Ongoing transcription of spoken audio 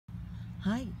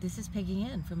Hi, this is Peggy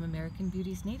Ann from American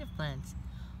Beauties Native Plants.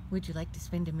 Would you like to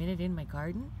spend a minute in my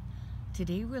garden?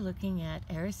 Today we're looking at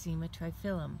Arisaema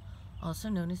triphyllum, also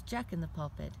known as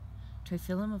jack-in-the-pulpit.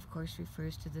 Triphyllum, of course,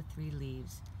 refers to the three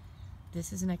leaves.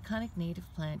 This is an iconic native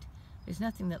plant. There's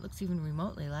nothing that looks even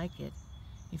remotely like it.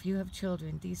 If you have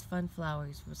children, these fun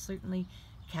flowers will certainly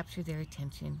capture their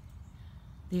attention.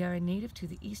 They are a native to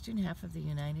the eastern half of the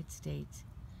United States.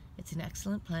 It's an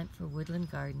excellent plant for woodland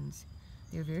gardens.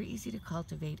 They're very easy to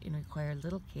cultivate and require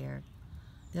little care.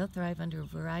 They'll thrive under a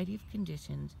variety of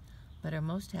conditions, but are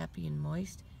most happy in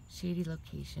moist, shady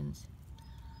locations.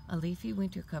 A leafy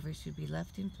winter cover should be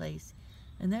left in place,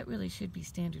 and that really should be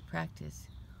standard practice.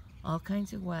 All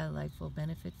kinds of wildlife will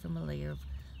benefit from a layer of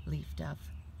leaf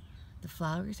duff. The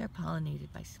flowers are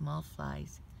pollinated by small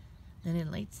flies. Then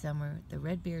in late summer, the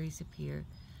red berries appear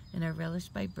and are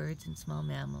relished by birds and small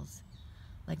mammals.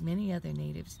 Like many other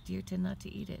natives, deer tend not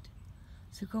to eat it.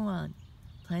 So go on,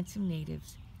 plant some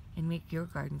natives, and make your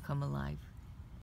garden come alive.